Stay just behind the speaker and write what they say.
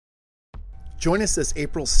Join us this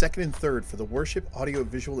April 2nd and 3rd for the Worship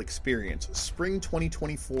Audio-Visual Experience Spring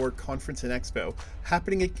 2024 Conference and Expo,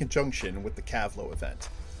 happening in conjunction with the Cavlo event.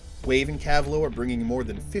 Wave and Cavlo are bringing more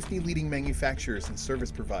than 50 leading manufacturers and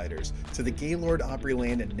service providers to the Gaylord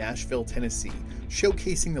Opryland in Nashville, Tennessee,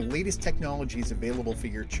 showcasing the latest technologies available for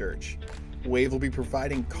your church. Wave will be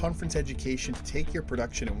providing conference education to take your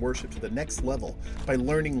production and worship to the next level by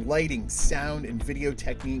learning lighting, sound, and video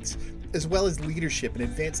techniques, as well as leadership and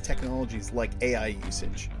advanced technologies like AI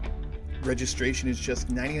usage. Registration is just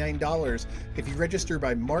 $99 if you register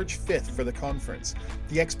by March 5th for the conference.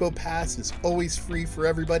 The Expo Pass is always free for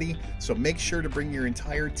everybody, so make sure to bring your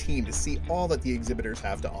entire team to see all that the exhibitors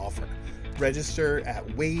have to offer. Register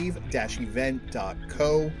at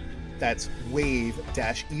wave-event.co. That's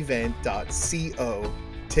wave-event.co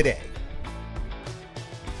today.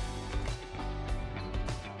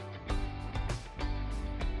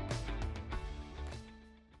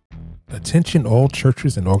 Attention all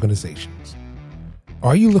churches and organizations.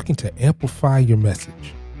 Are you looking to amplify your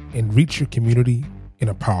message and reach your community in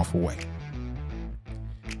a powerful way?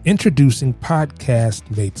 Introducing Podcast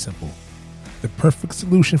Made Simple, the perfect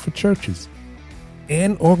solution for churches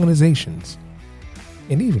and organizations,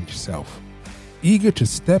 and even yourself, eager to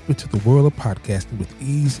step into the world of podcasting with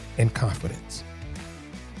ease and confidence.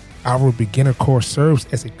 Our beginner course serves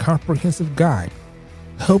as a comprehensive guide,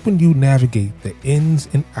 helping you navigate the ins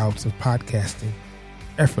and outs of podcasting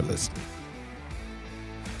effortlessly.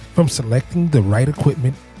 From selecting the right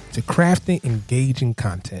equipment to crafting engaging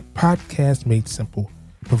content, Podcast Made Simple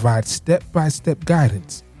provides step-by-step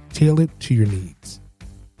guidance tailored to your needs.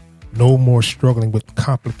 No more struggling with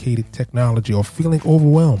complicated technology or feeling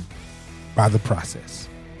overwhelmed by the process.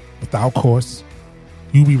 With our course,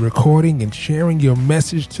 you'll be recording and sharing your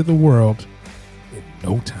message to the world in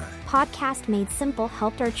no time. Podcast Made Simple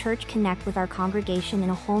helped our church connect with our congregation in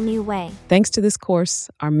a whole new way. Thanks to this course,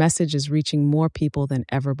 our message is reaching more people than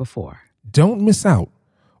ever before. Don't miss out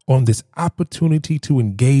on this opportunity to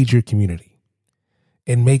engage your community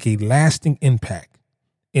and make a lasting impact.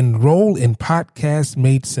 Enroll in Podcast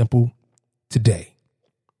Made Simple today.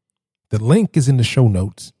 The link is in the show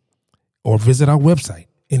notes, or visit our website,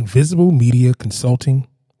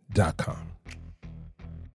 invisiblemediaconsulting.com.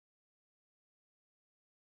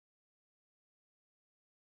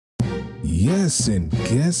 Yes, and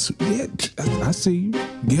guess, I see you.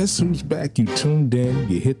 Guess who's back? You tuned in,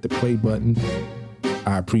 you hit the play button.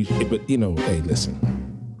 I appreciate it, but hey, listen.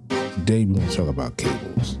 Today we're going to talk about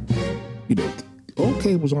cables. All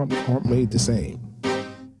cables aren't made the same.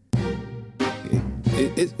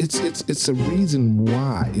 It's a reason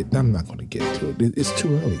why. I'm not going to get to it. It's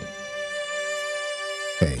too early.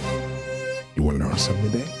 Hey, you want to learn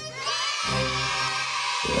something today?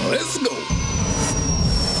 Let's go.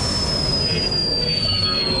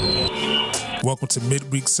 Welcome to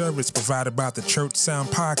Midweek Service provided by the Church Sound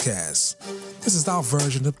Podcast. This is our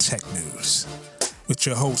version of tech news with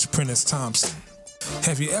your host, Prentiss Thompson.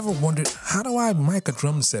 Have you ever wondered, how do I mic a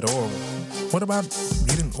drum set, or what about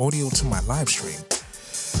getting audio to my live stream?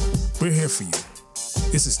 We're here for you.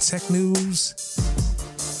 This is tech news,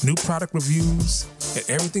 new product reviews, and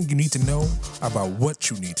everything you need to know about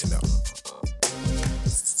what you need to know.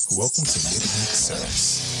 Welcome to Midweek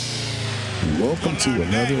Service. Welcome to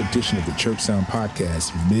another edition of the Church Sound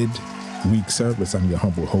Podcast, Midweek Service. I'm your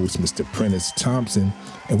humble host, Mr. Prentiss Thompson.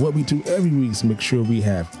 And what we do every week is make sure we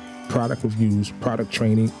have product reviews, product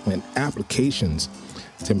training, and applications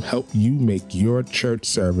to help you make your church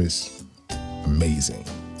service amazing.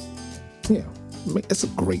 Yeah, that's a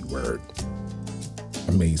great word.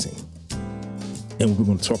 Amazing. And what we're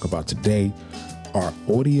going to talk about today are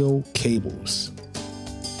audio cables.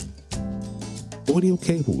 Audio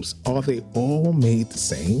cables, are they all made the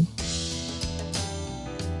same?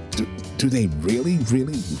 Do they really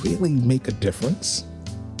make a difference?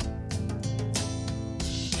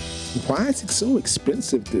 Why is it so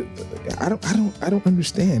expensive? I don't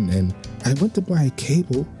understand. And I went to buy a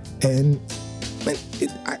cable, and my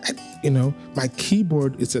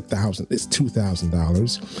keyboard is $1,000. It's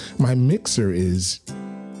 $2,000. My mixer is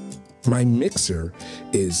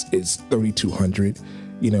 $3,200.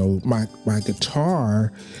 My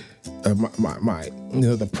guitar,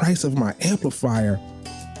 the price of my amplifier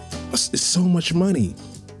is so much money.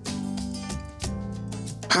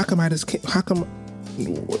 How come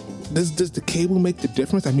does the cable make the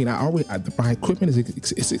difference? I mean, my equipment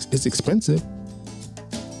is expensive.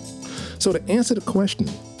 So to answer the question,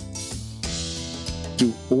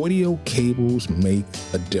 do audio cables make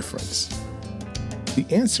a difference? The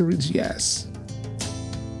answer is yes.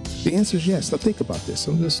 The answer is yes. Now think about this.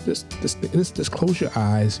 So just close your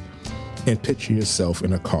eyes and picture yourself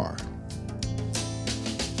in a car.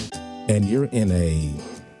 and you're in a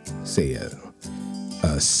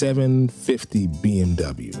 750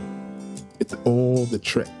 BMW with all the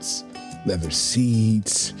tricks, leather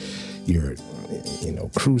seats, your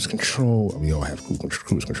cruise control. We all have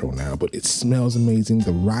cruise control now, but it smells amazing.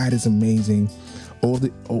 The ride is amazing. All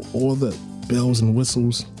the bells and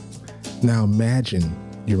whistles. Now imagine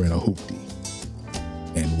you're in a hoopty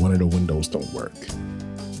and one of the windows don't work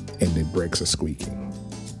and the brakes are squeaking.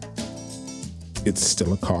 It's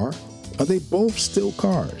still a car? Are they both still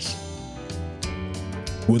cars?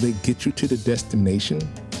 Will they get you to the destination?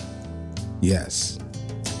 Yes.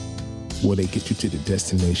 Will they get you to the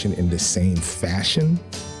destination in the same fashion?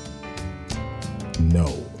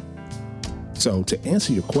 No. So to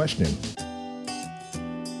answer your question,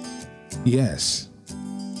 yes,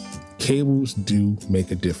 cables do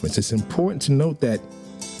make a difference. It's important to note that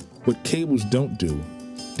what cables don't do,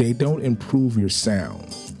 they don't improve your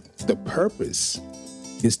sound. The purpose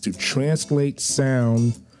is to translate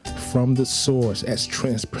sound from the source as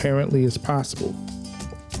transparently as possible.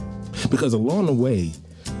 Because along the way,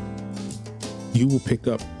 you will pick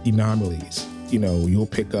up anomalies. You'll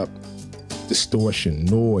pick up distortion,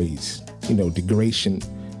 noise, degradation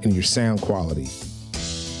in your sound quality.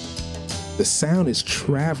 The sound is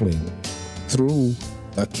traveling through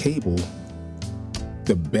a cable.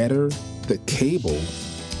 The better the cable,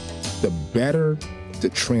 the better the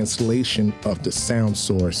translation of the sound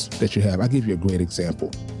source that you have. I'll give you a great example.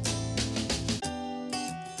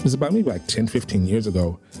 It was about maybe like 10, 15 years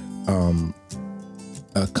ago.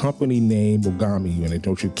 A company named Mogami, and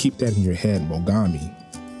don't you keep that in your head, Mogami.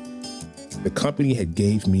 The company had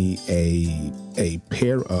gave me a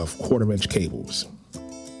pair of 1/4-inch cables.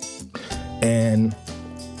 And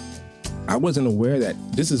I wasn't aware that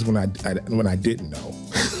this is when I didn't know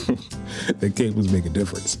that cables make a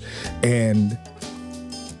difference. And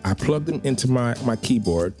I plugged them into my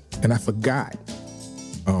keyboard and I forgot.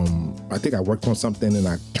 I think I worked on something and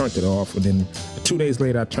I turned it off, and then 2 days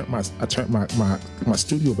later I turned my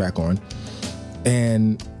studio back on,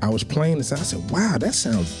 and I was playing this. I said, "Wow, that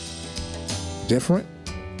sounds different,"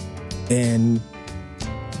 and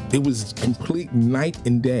it was complete night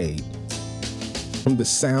and day from the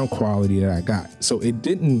sound quality that I got. So it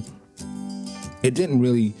didn't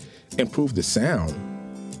really improve the sound.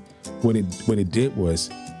 What it did was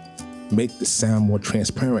make the sound more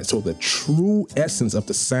transparent. So the true essence of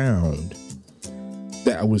the sound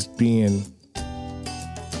that was being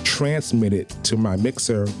transmitted to my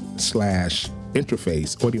mixer /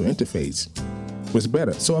 interface, audio interface, was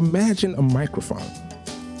better. So imagine a microphone.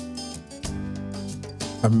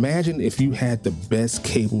 Imagine if you had the best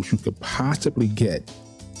cables you could possibly get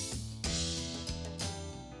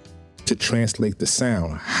to translate the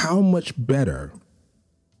sound. How much better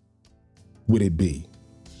would it be?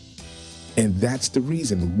 And that's the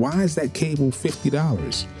reason. Why is that cable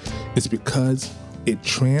 $50? It's because it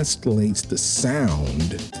translates the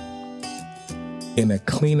sound in a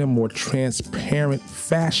cleaner, more transparent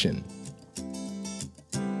fashion.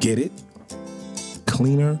 Get it?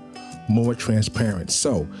 Cleaner, more transparent.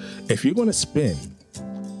 So if you're going to spend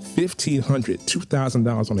 $1,500,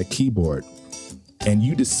 $2,000 on a keyboard and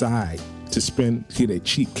you decide to get a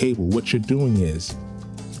cheap cable, what you're doing is,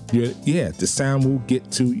 the sound will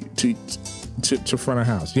get to front of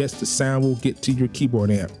house. Yes, the sound will get to your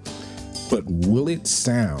keyboard amp, but will it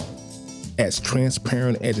sound as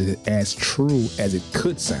transparent, as true as it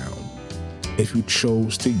could sound if you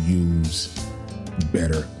chose to use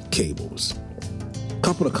better cables? A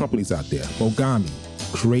couple of companies out there. Mogami,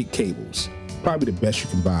 great cables, probably the best you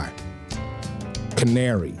can buy.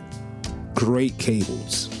 Canary, great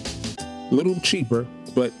cables, a little cheaper,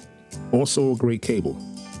 but also a great cable.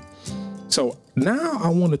 So now I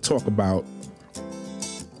want to talk about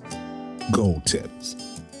gold tips.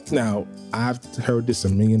 Now, I've heard this a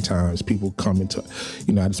million times. People come into,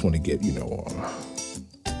 I just want to get,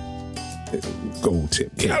 gold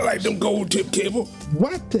tip cable. I like them gold tip cable.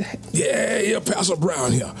 What the heck? Yeah, Pastor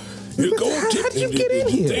Brown here. It's gold tip. How did you get in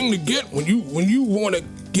here? Thing to get when you want to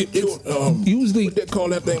get your usually what they call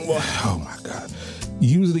that thing. Oh my God.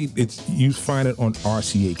 Usually you find it on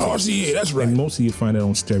RCA cables. RCA, that's right. And mostly you find it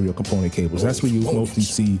on stereo component cables. That's where you mostly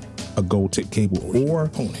see a gold tip cable or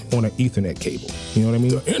on an Ethernet cable. You know what I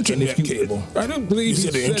mean? The internet cable. I don't believe you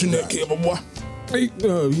said the internet cable, boy.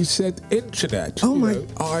 No, you said internet. Oh my!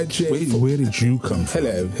 RJ. Wait, where did you come from?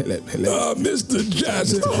 Hello. Mr.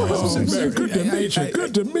 Johnson. Good to meet you.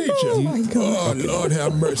 Good to meet you. Oh my God. Oh, Lord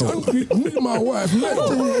have mercy. Me and my wife met.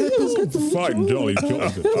 Fine, Dolly.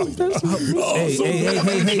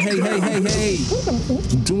 Hey.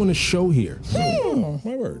 I'm doing a show here. Oh,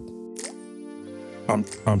 my word.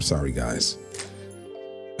 I'm sorry, guys.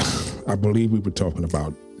 I believe we were talking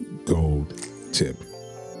about gold tip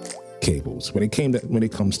cables when it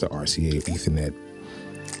comes to RCA or Ethernet.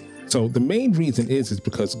 So the main reason is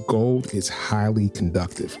because gold is highly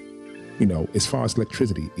conductive. You know, as far as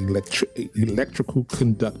electricity, electrical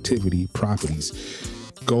conductivity properties,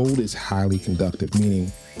 gold is highly conductive,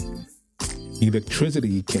 meaning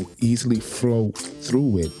electricity can easily flow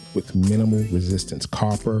through it with minimal resistance.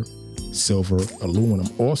 Copper, silver, aluminum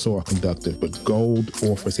also are conductive, but gold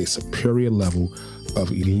offers a superior level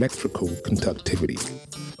of electrical conductivity.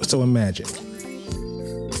 So imagine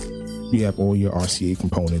you have all your RCA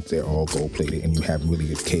components, they're all gold plated, and you have really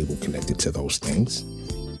good cable connected to those things.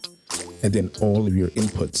 And then all of your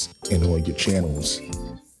inputs and all your channels,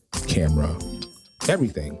 camera,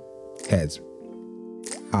 everything has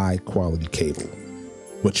high quality cable.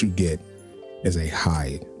 What you get is a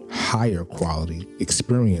higher quality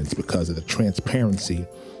experience because of the transparency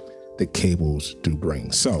that cables do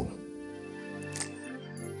bring. So,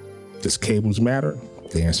 does cables matter?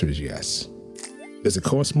 The answer is yes. Does it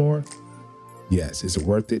cost more? Yes. Is it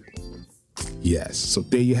worth it? Yes. So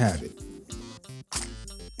there you have it.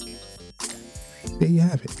 There you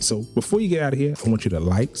have it. So before you get out of here, I want you to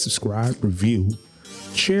like, subscribe, review,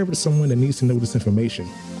 share it with someone that needs to know this information.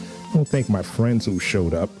 I want to thank my friends who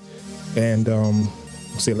showed up. And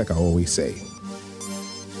say like I always say,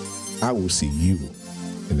 I will see you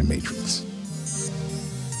in the Matrix.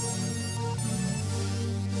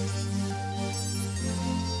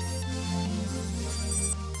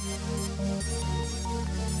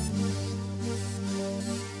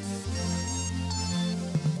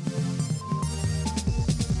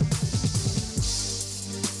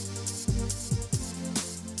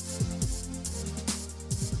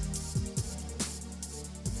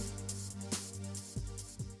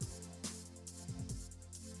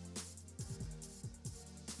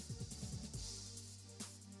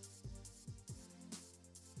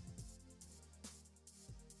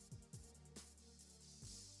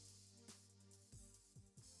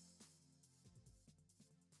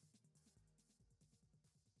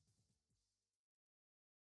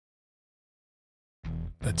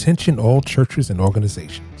 Attention all churches and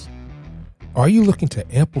organizations. Are you looking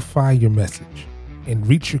to amplify your message and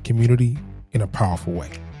reach your community in a powerful way?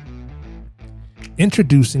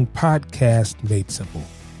 Introducing Podcast Made Simple,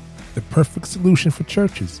 the perfect solution for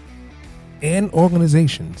churches and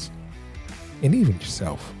organizations, and even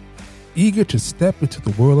yourself, eager to step into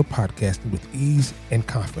the world of podcasting with ease and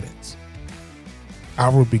confidence.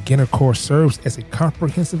 Our beginner course serves as a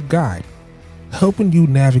comprehensive guide, helping you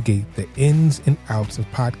navigate the ins and outs of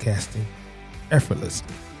podcasting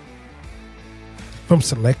effortlessly. From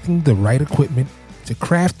selecting the right equipment to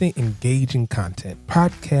crafting engaging content,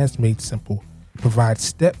 Podcast Made Simple provides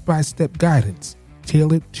step-by-step guidance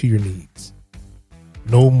tailored to your needs.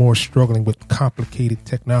 No more struggling with complicated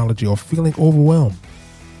technology or feeling overwhelmed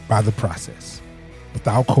by the process. With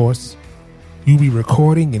our course, you'll be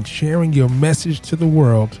recording and sharing your message to the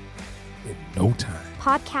world in no time.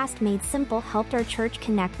 Podcast Made Simple helped our church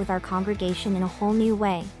connect with our congregation in a whole new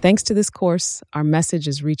way. Thanks to this course, our message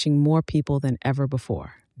is reaching more people than ever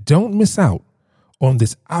before. Don't miss out on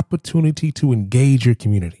this opportunity to engage your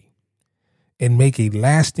community and make a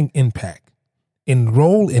lasting impact.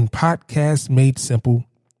 Enroll in Podcast Made Simple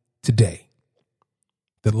today.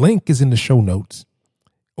 The link is in the show notes,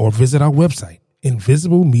 or visit our website,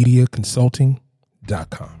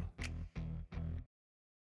 invisiblemediaconsulting.com.